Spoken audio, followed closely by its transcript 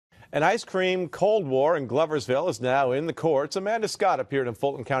An ice cream cold war in Gloversville is now in the courts. Amanda Scott appeared in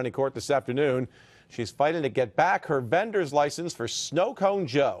Fulton County Court this afternoon. She's fighting to get back her vendor's license for Snow Cone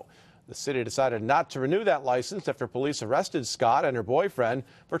Joe. The city decided not to renew that license after police arrested Scott and her boyfriend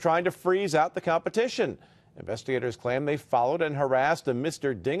for trying to freeze out the competition. Investigators claim they followed and harassed a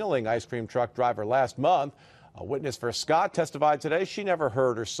Mr. Dingaling ice cream truck driver last month. A witness for Scott testified today she never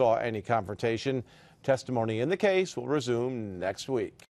heard or saw any confrontation. Testimony in the case will resume next week.